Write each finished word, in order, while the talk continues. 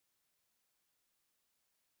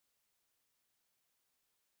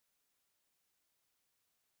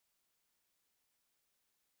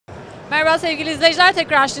Merhaba sevgili izleyiciler,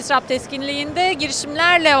 TechCrunch Disrupt etkinliğinde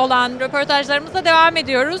girişimlerle olan röportajlarımızla devam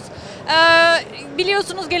ediyoruz.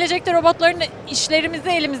 Biliyorsunuz gelecekte robotların işlerimizi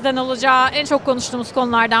elimizden alacağı en çok konuştuğumuz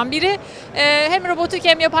konulardan biri. Hem robotik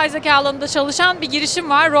hem yapay zeka alanında çalışan bir girişim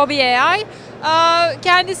var, Robby AI.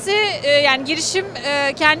 Kendisi yani girişim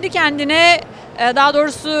kendi kendine daha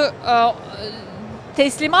doğrusu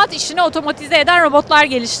teslimat işini otomatize eden robotlar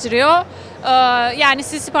geliştiriyor. Yani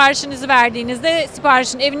siz siparişinizi verdiğinizde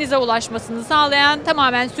siparişin evinize ulaşmasını sağlayan,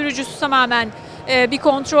 tamamen sürücüsü tamamen bir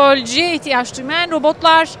kontrolcüye ihtiyaç duymayan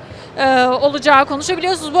robotlar olacağı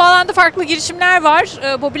konuşabiliyorsunuz. Bu alanda farklı girişimler var,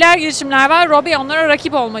 popüler girişimler var. Robby onlara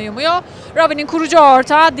rakip olmayı umuyor. Robby'nin kurucu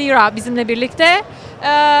ortağı Dira bizimle birlikte.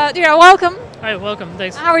 Dira, welcome. Hi, welcome.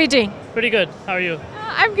 Thanks. How are you doing? Pretty good. How are you?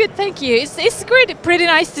 I'm good, thank you. It's great, pretty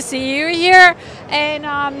nice to see you here. And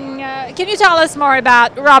can you tell us more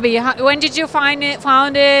about Robby? When did you found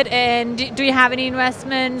it, and do you have any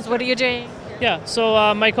investments? What are you doing? Yeah.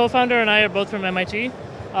 So my co-founder and I are both from MIT,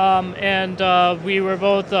 and we were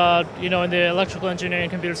both, in the electrical engineering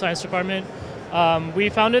and computer science department. We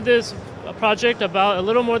founded this project about a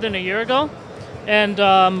little more than a year ago, and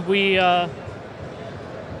we're.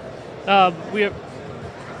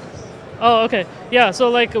 Oh, okay. Yeah, so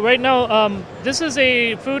like right now, this is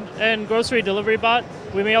a food and grocery delivery bot.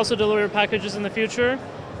 We may also deliver packages in the future.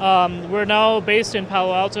 We're now based in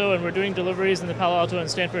Palo Alto, and we're doing deliveries in the Palo Alto and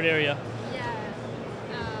Stanford area.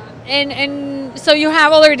 Yeah. And so you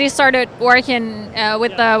have already started working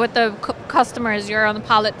with the customers. You're on the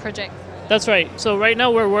pilot project. That's right. So right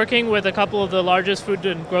now we're working with a couple of the largest food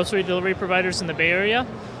and grocery delivery providers in the Bay Area,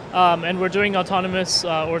 and we're doing autonomous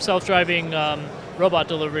or self-driving robot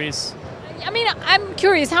deliveries. I mean, I'm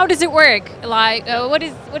curious, how does it work? Like,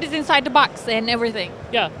 what is inside the box and everything?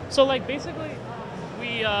 Yeah, so like basically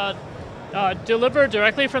we deliver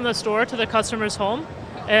directly from the store to the customer's home.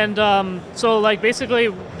 And so like basically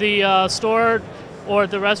the store or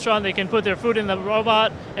the restaurant, they can put their food in the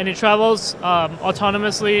robot and it travels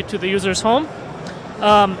autonomously to the user's home.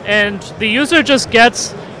 And the user just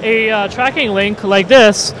gets a tracking link like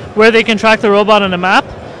this where they can track the robot on a map.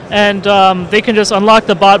 And they can just unlock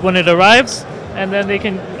the bot when it arrives, and then they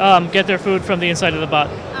can get their food from the inside of the bot.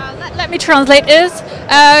 Let me translate this.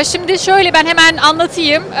 Şimdi şöyle ben hemen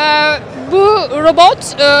anlatayım. Bu robot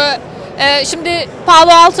şimdi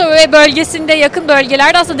Palo Alto ve bölgesinde yakın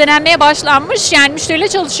bölgelerde aslında denenmeye başlanmış. Yani müşteriyle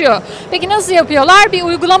çalışıyor. Peki nasıl yapıyorlar? Bir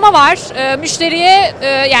uygulama var. Müşteriye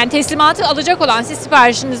yani teslimatı alacak olan, siz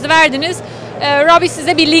siparişinizi verdiniz. Robby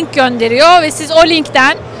size bir link gönderiyor ve siz o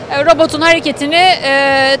linkten robotun hareketini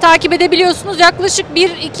takip edebiliyorsunuz. Yaklaşık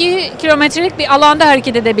 1-2 kilometrelik bir alanda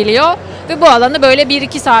hareket edebiliyor. Ve bu alanı böyle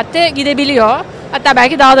 1-2 saatte gidebiliyor. Hatta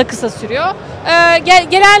belki daha da kısa sürüyor.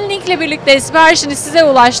 Gelen linkle birlikte siparişiniz size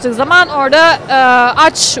ulaştığı zaman orada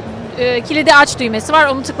kilidi aç düğmesi var.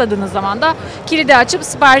 Onu tıkladığınız zaman da kilidi açıp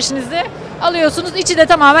siparişinizi alıyorsunuz. İçi de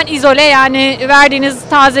tamamen izole, yani verdiğiniz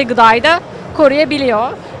taze gıdayı da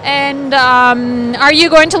koruyabiliyor. And are you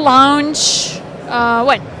going to launch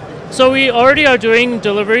when? So we already are doing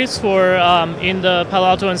deliveries for in the Palo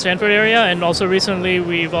Alto and Stanford area, and also recently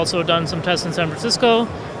we've also done some tests in San Francisco,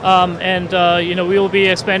 and we will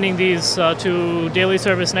be expanding these to daily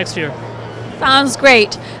service next year. Sounds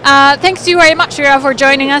great. Thanks to you very much, Ira, for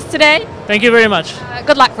joining us today. Thank you very much.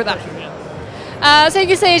 Good luck for that.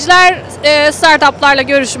 Sevgili seyirciler, startuplarla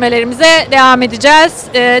görüşmelerimize devam edeceğiz.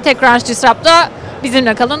 TechCrunch Disrupt'ta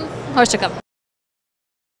bizimle kalın. Hoşça kalın.